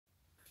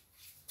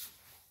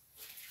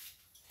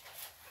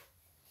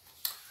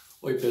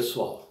Oi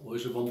pessoal,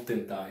 hoje vamos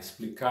tentar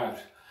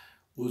explicar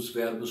os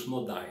verbos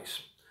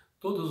modais.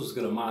 Todos os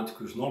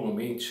gramáticos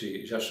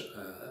normalmente já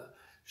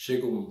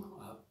chegam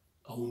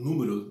a um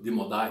número de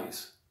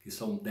modais, que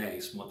são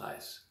 10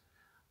 modais.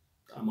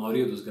 A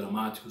maioria dos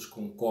gramáticos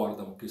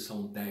concordam que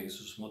são 10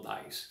 os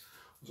modais.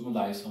 Os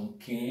modais são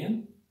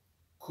can,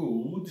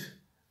 could,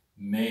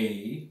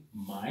 may,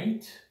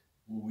 might,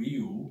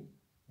 will,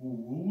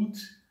 would,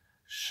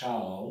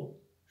 shall,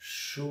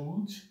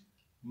 should,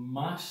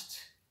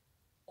 must,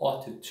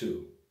 ought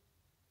to.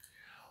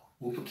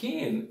 O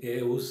can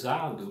é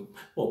usado...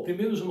 Bom,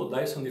 primeiro os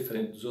modais são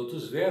diferentes dos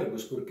outros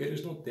verbos porque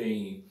eles não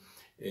têm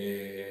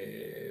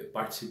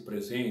particípio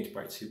presente,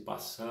 particípio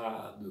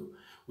passado,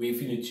 o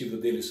infinitivo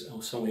deles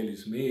são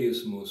eles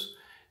mesmos,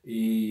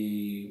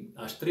 e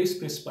as três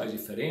principais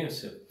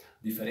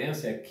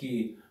diferença é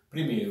que,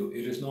 primeiro,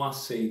 eles não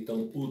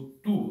aceitam o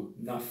tu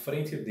na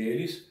frente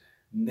deles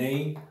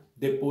nem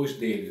depois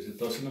deles.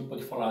 Então você não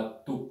pode falar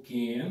to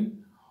can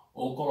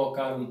ou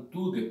colocar um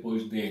to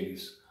depois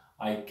deles.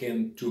 I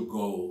can to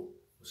go.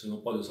 Você não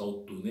pode usar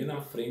o to nem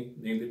na frente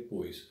nem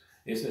depois.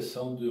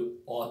 Exceção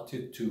do ought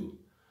to.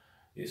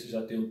 Esse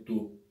já tem o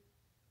to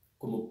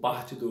como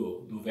parte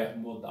do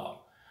verbo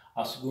modal.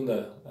 A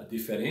segunda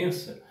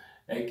diferença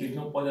é que ele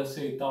não pode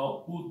aceitar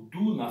o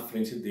do na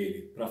frente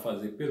dele. Para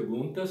fazer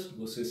perguntas,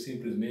 você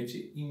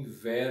simplesmente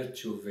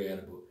inverte o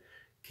verbo.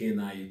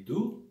 Can I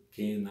do?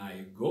 Can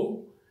I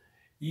go?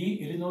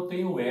 E ele não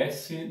tem o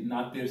S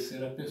na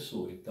terceira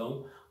pessoa.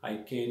 Então,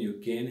 I can,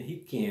 you can, he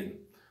can.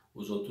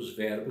 Os outros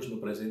verbos no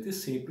presente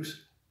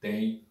simples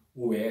têm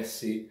o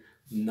S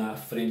na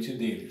frente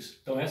deles.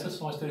 Então, essas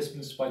são as três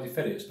principais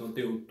diferenças. Não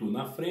tem o tu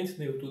na frente,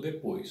 nem o tu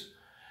depois.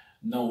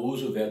 Não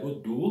usa o verbo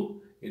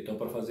do. Então,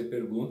 para fazer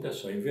pergunta é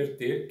só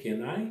inverter.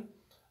 Can I?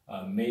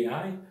 May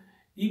I?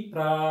 E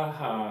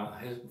para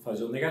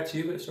fazer o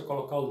negativo é só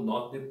colocar o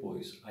not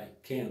depois. I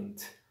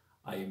can't.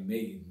 I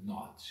may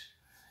not.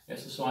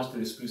 Essas são as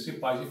três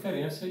principais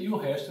diferenças e o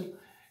resto,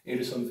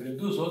 eles são diferentes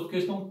dos outros porque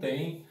eles não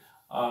têm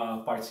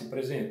particípio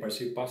presente,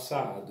 particípio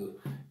passado,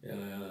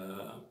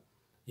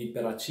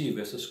 imperativo,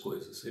 essas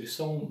coisas. Eles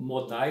são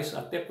modais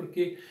até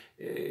porque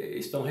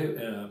estão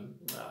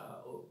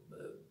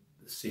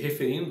se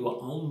referindo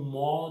a um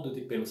modo de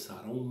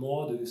pensar, a um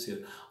modo de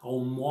ser, a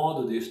um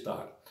modo de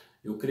estar.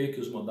 Eu creio que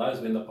os modais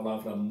vêm da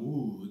palavra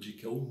mood,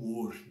 que é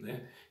humor,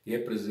 né? Que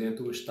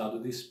representa o estado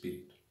de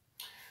espírito.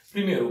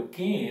 Primeiro, o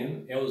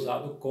can é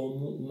usado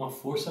como uma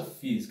força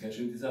física. A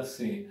gente diz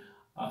assim,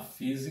 a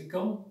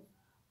physical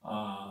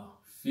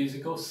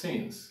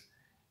sense.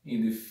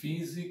 In the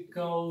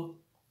physical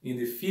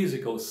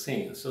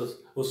sense.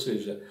 Ou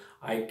seja,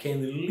 I can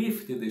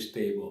lift this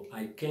table.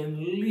 I can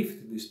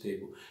lift this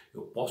table.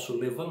 Eu posso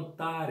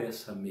levantar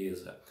essa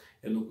mesa.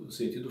 É no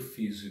sentido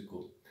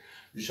físico.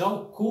 Já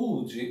o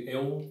could é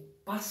o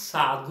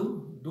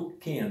passado do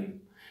can.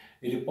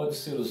 Ele pode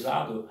ser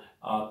usado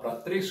para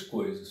três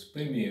coisas.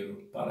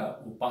 Primeiro,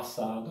 para o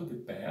passado, de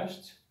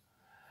past.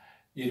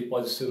 Ele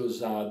pode ser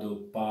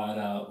usado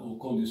para o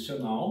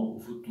condicional, o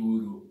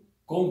futuro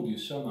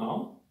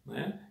condicional,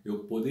 né?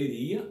 Eu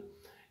poderia.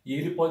 E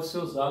ele pode ser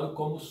usado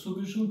como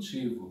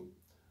subjuntivo.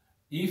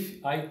 If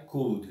I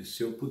could,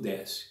 se eu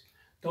pudesse.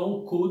 Então,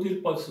 o could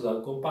ele pode ser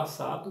usado como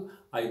passado.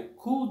 I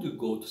could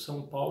go to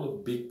São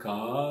Paulo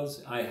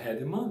because I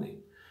had money.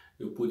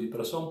 Eu pude ir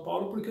para São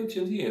Paulo porque eu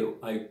tinha dinheiro.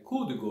 I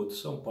could go to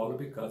São Paulo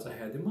because I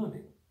had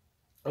money.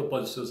 Ou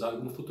pode ser usado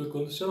como futuro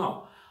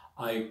condicional.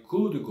 I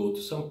could go to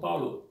São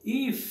Paulo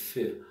if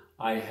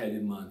I had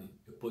money.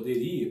 Eu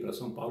poderia ir para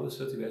São Paulo se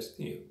eu tivesse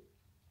dinheiro.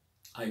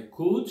 I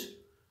could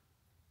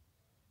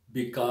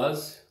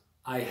because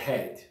I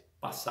had,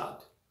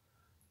 passado.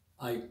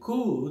 I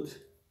could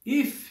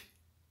if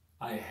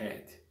I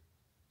had.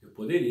 Eu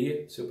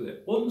poderia se eu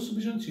puder. Ou no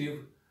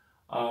subjuntivo,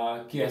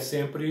 que é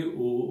sempre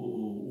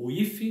o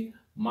if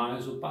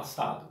mais o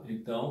passado.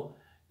 Então,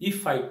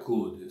 if I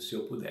could, se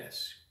eu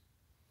pudesse.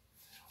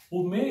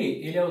 O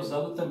may, ele é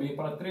usado também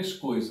para três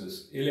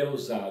coisas. Ele é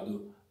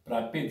usado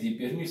para pedir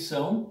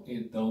permissão.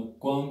 Então,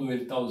 quando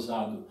ele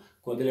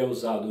é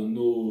usado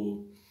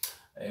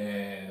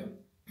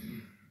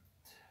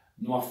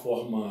numa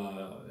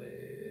forma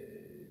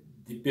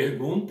de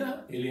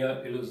pergunta, ele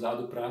é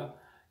usado para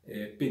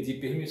pedir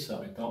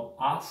permissão. Então,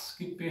 ask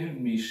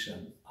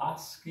permission,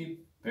 ask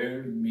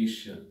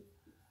permission,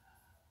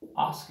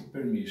 ask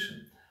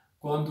permission.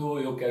 Quando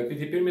eu quero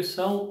pedir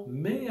permissão,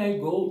 may I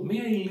go, may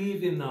I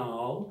leave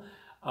now,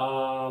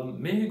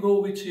 may I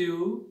go with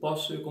you,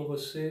 posso ir com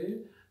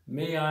você,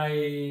 may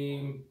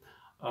I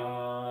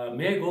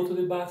go to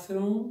the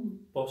bathroom,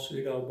 posso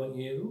ir ao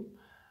banheiro.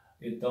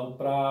 Então,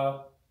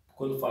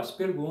 quando faz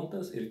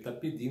perguntas, ele está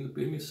pedindo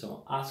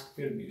permissão, ask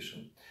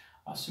permission.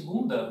 O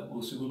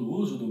segundo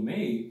uso do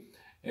may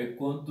é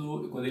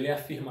quando ele é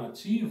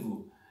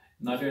afirmativo.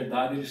 Na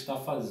verdade, ele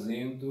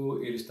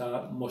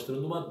está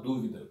mostrando uma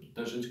dúvida.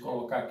 Então, a gente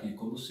coloca aqui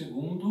como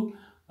segundo,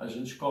 a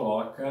gente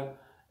coloca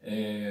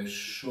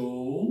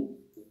show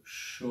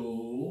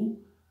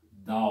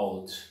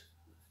doubt.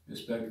 Eu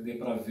espero que dê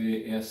para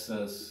ver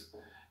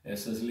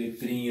essas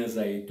letrinhas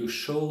aí, to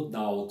show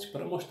doubt,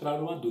 para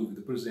mostrar uma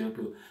dúvida. Por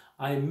exemplo,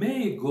 I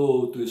may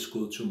go to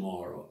school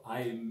tomorrow.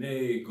 I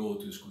may go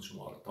to school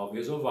tomorrow.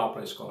 Talvez eu vá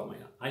para a escola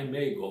amanhã. I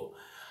may go.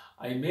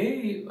 I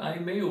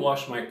may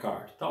wash my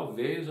car.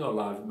 Talvez eu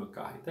lave meu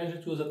carro. Então a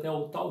gente usa até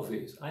o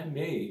talvez. I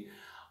may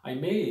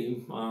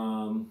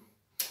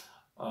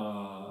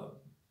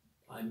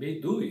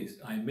do it.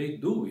 I may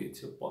do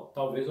it.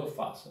 Talvez eu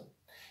faça.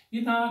 E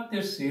na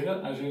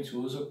terceira a gente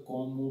usa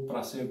como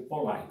para ser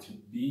polite.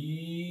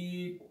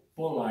 Be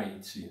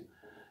polite.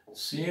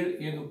 Ser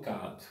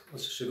educado.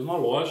 Você chega numa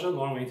loja,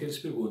 normalmente eles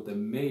perguntam,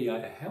 may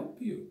I help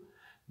you?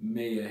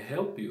 May I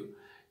help you?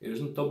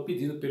 Eles não estão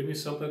pedindo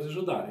permissão para te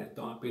ajudar, né?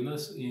 Estão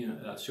apenas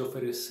se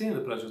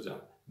oferecendo para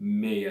ajudar.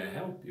 May I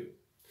help you?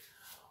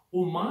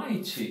 O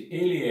might,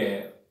 ele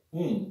é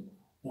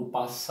o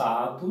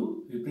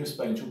passado, e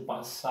principalmente o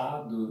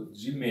passado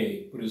de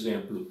may. Por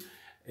exemplo,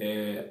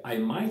 I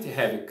might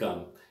have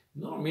come.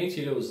 Normalmente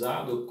ele é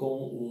usado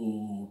com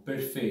o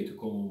perfeito,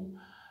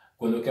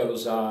 quando eu quero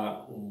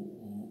usar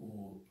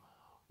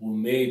o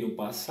may do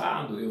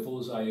passado, eu vou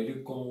usar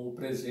ele com o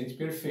presente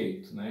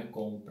perfeito, né?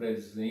 Com o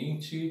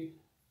presente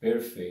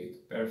perfeito,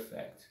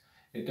 perfect.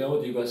 Então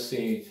eu digo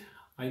assim,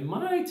 I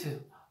might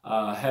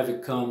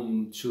have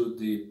come to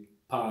the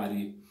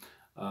party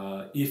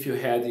if you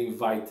had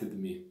invited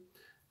me.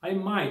 I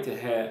might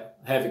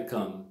have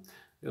come.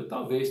 Eu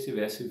talvez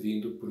tivesse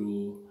vindo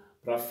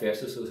para a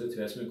festa se você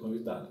tivesse me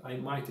convidado. I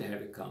might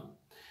have come.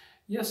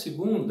 E a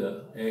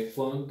segunda é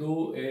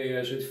quando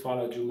a gente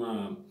fala de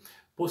uma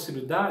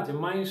possibilidade,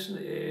 mas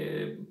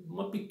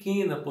uma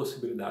pequena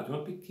possibilidade,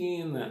 uma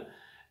pequena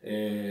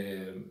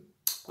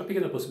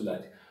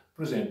possibilidade.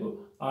 Por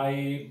exemplo,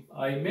 I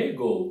may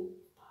go,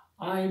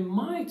 I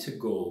might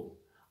go.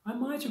 I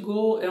might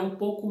go é um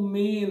pouco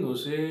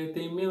menos,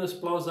 tem menos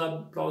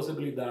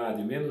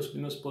plausibilidade,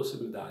 menos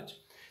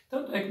possibilidade.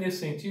 Tanto é que nesse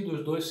sentido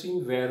os dois se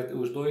invertem,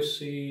 os dois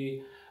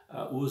se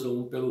usam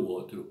um pelo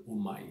outro, o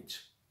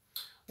might.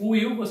 O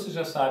will você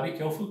já sabe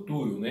que é o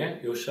futuro, né?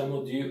 Eu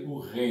chamo de o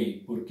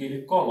rei, porque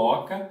ele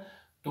coloca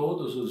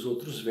todos os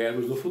outros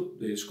verbos no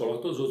futuro. Eles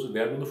colocam todos os outros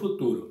verbos no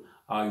futuro.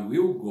 I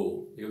will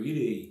go, eu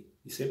irei.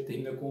 E sempre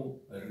termina com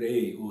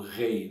rei, o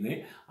rei,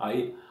 né?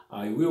 I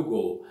will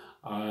go,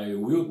 I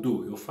will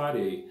do, eu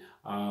farei.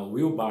 I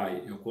will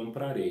buy, eu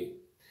comprarei.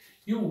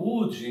 E o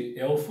would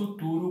é o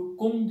futuro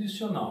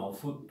condicional,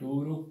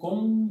 futuro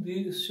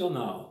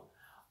condicional.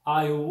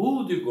 I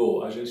would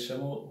go, a gente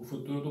chama o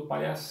futuro do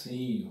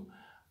palhacinho.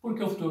 Por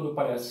que o futuro do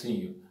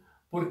palhacinho?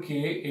 Porque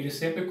ele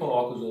sempre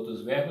coloca os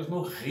outros verbos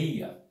no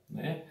ria,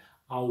 né?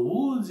 I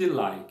would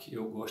like,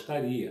 eu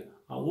gostaria.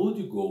 I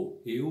would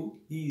go,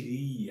 eu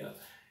iria.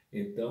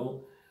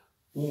 Então,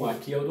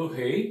 aqui é o do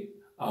rei,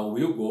 I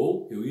will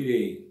go, eu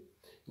irei.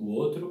 O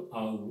outro,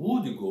 I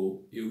would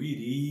go, eu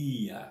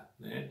iria,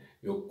 né?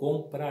 Eu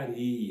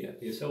compraria.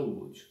 Esse é o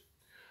would.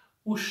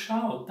 O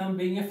shall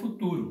também é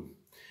futuro.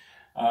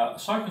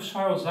 Só que o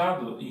shall é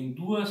usado em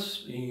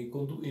duas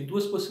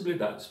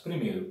possibilidades.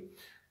 Primeiro,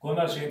 quando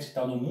a gente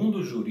está no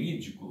mundo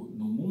jurídico,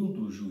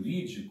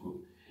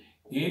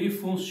 ele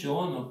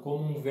funciona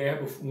como um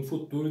verbo, um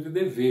futuro de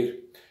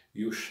dever.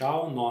 You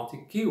shall not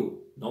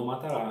kill, não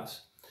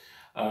matarás.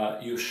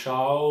 You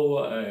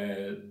shall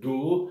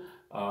do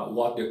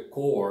what the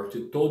court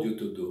told you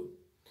to do.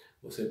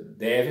 Você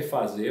deve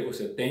fazer,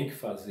 você tem que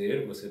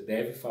fazer, você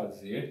deve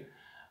fazer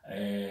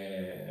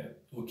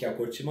o que a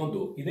corte te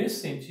mandou. E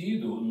nesse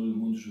sentido, no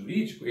mundo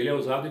jurídico, ele é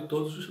usado em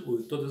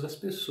todas as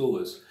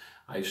pessoas.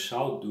 I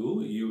shall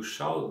do, you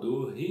shall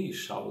do, he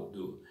shall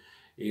do.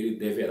 Ele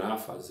deverá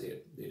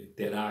fazer, ele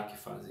terá que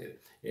fazer.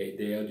 É a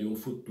ideia de um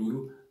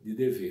futuro de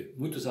dever.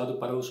 Muito usado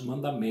para os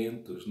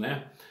mandamentos,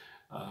 né?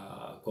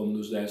 Como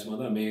nos 10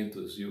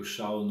 mandamentos. You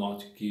shall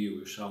not kill,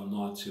 you shall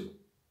not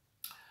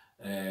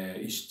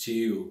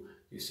steal,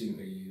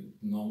 e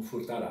não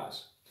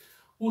furtarás.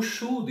 O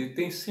should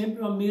tem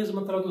sempre a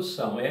mesma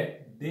tradução,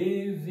 é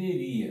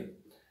deveria.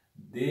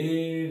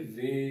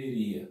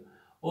 Deveria.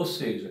 Ou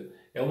seja,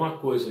 é uma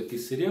coisa que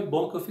seria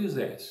bom que eu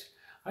fizesse.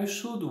 I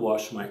should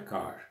wash my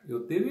car.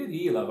 Eu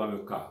deveria lavar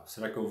meu carro.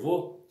 Será que eu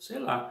vou? Sei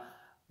lá.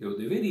 Eu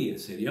deveria.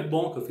 Seria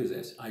bom que eu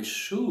fizesse. I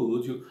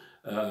should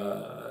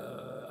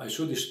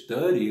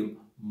study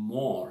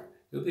more.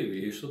 Eu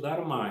deveria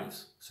estudar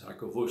mais. Será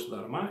que eu vou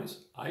estudar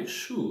mais? I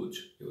should.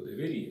 Eu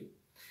deveria.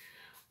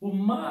 O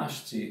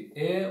must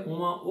é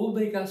uma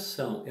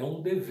obrigação, é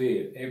um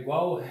dever, é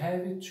igual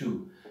have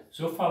to.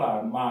 Se eu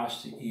falar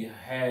must e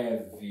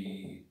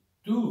have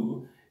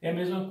to, é a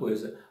mesma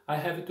coisa. I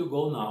have to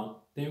go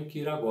now, tenho que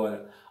ir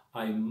agora.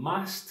 I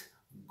must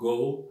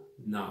go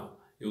now,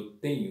 eu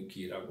tenho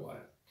que ir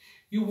agora.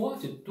 E o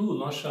what to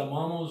nós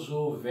chamamos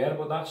o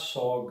verbo da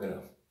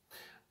sogra.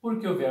 Por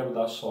que o verbo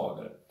da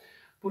sogra?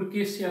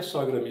 Porque se a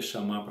sogra me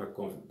chamar para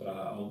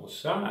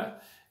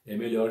almoçar, é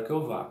melhor que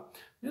eu vá.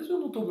 Mesmo eu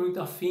não estou muito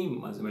afim,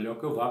 mas é melhor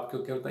que eu vá porque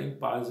eu quero estar em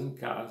paz em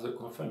casa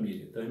com a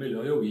família. Então é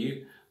melhor eu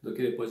ir do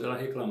que depois ela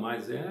reclamar e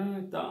dizer,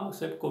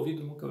 sempre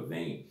convido, nunca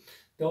vem.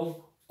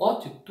 Então,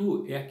 Ought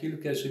to é aquilo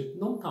que a gente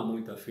não está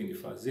muito afim de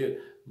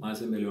fazer,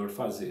 mas é melhor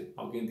fazer.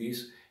 Alguém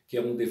diz que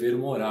é um dever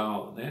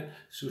moral, né?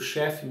 Se o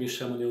chefe me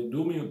chama de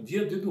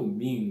dia de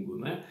domingo,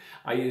 né?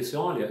 Aí ele diz,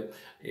 olha,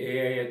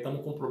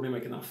 estamos com um problema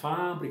aqui na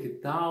fábrica e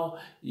tal,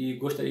 e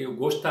eu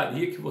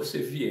gostaria que você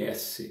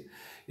viesse.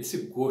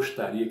 Esse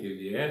gostaria que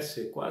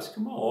viesse é quase que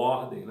uma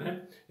ordem,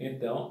 né?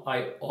 Então,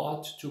 I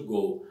ought to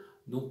go.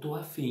 Não estou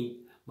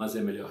afim, mas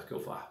é melhor que eu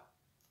vá.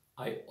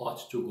 I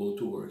ought to go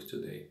to work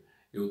today.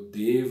 Eu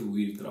devo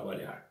ir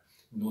trabalhar.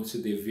 Não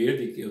esse dever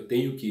de que eu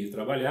tenho que ir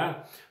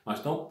trabalhar,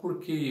 mas não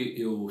porque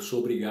eu sou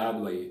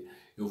obrigado a ir.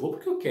 Eu vou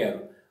porque eu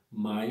quero,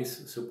 mas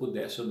se eu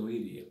pudesse eu não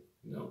iria.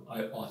 Não,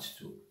 I ought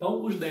to.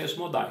 Então, os 10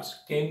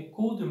 modais. Can,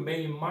 could,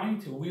 may,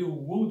 might, will,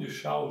 would,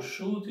 shall,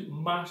 should,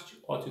 must,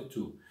 ought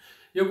to.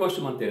 Eu gosto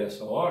de manter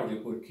essa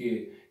ordem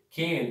porque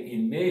can e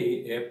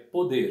may é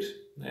poder,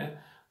 né?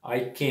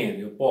 I can,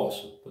 eu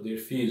posso, poder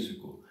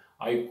físico.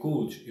 I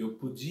could, eu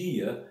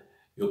podia,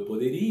 eu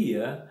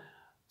poderia,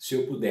 se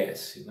eu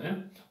pudesse,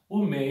 né?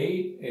 O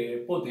may é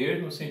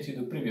poder no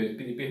sentido, primeiro, de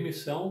pedir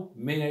permissão.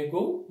 May I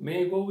go?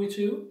 May I go with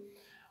you?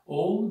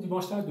 Ou de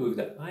mostrar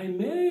dúvida. I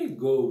may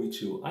go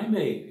with you. I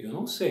may, eu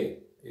não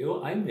sei.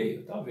 I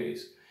may,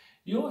 talvez.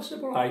 E o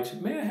polite,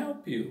 may I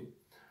help you?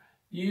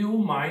 E o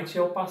might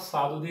é o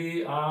passado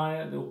de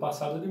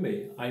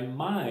may. I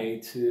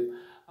might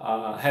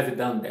have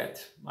done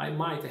that. I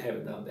might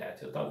have done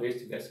that. Eu talvez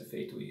tivesse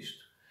feito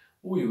isto.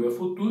 O will é o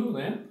futuro,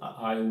 né?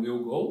 I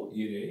will go,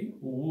 irei.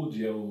 O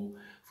would é o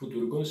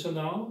futuro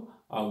condicional.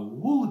 I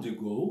would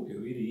go,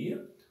 eu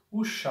iria.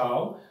 O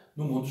shall,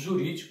 no mundo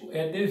jurídico,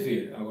 é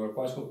dever. Agora,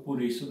 quase que eu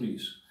pulei sobre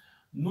isso.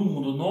 No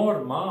mundo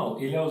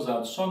normal, ele é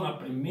usado só na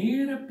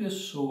primeira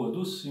pessoa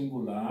do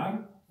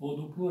singular ou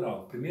do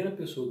plural. Primeira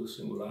pessoa do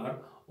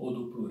singular ou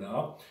do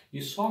plural.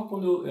 E só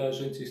quando a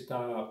gente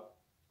está,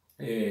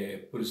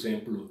 por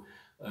exemplo,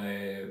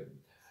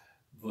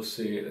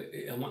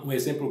 um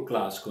exemplo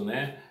clássico,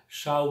 né?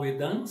 Shall we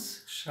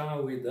dance?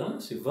 Shall we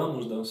dance?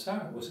 Vamos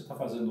dançar? Você está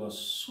fazendo uma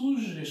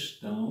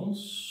sugestão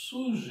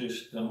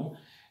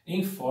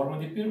em forma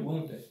de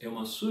pergunta. É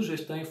uma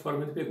sugestão em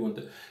forma de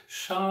pergunta.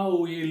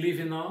 Shall we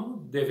leave now?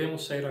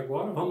 Devemos sair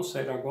agora? Vamos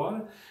sair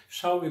agora?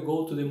 Shall we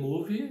go to the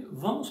movie?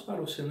 Vamos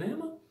para o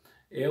cinema?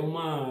 É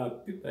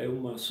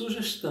uma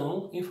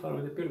sugestão em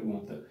forma de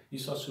pergunta. E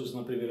só se usa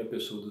na primeira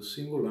pessoa do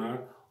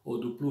singular ou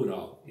do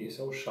plural.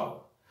 Esse é o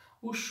shall.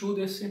 O should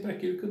é sempre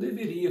aquilo que eu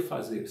deveria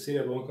fazer,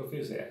 seria bom que eu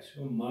fizesse.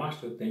 O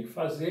must eu tenho que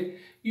fazer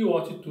e o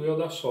ought to é o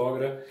da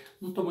sogra.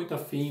 Não estou muito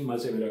afim,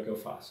 mas é melhor que eu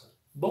faça.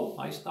 Bom,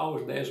 aí está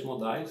os 10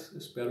 modais.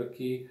 Espero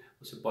que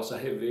você possa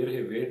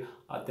rever,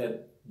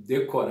 até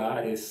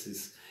decorar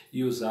esses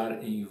e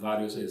usar em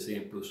vários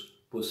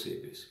exemplos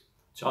possíveis.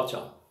 Tchau,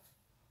 tchau.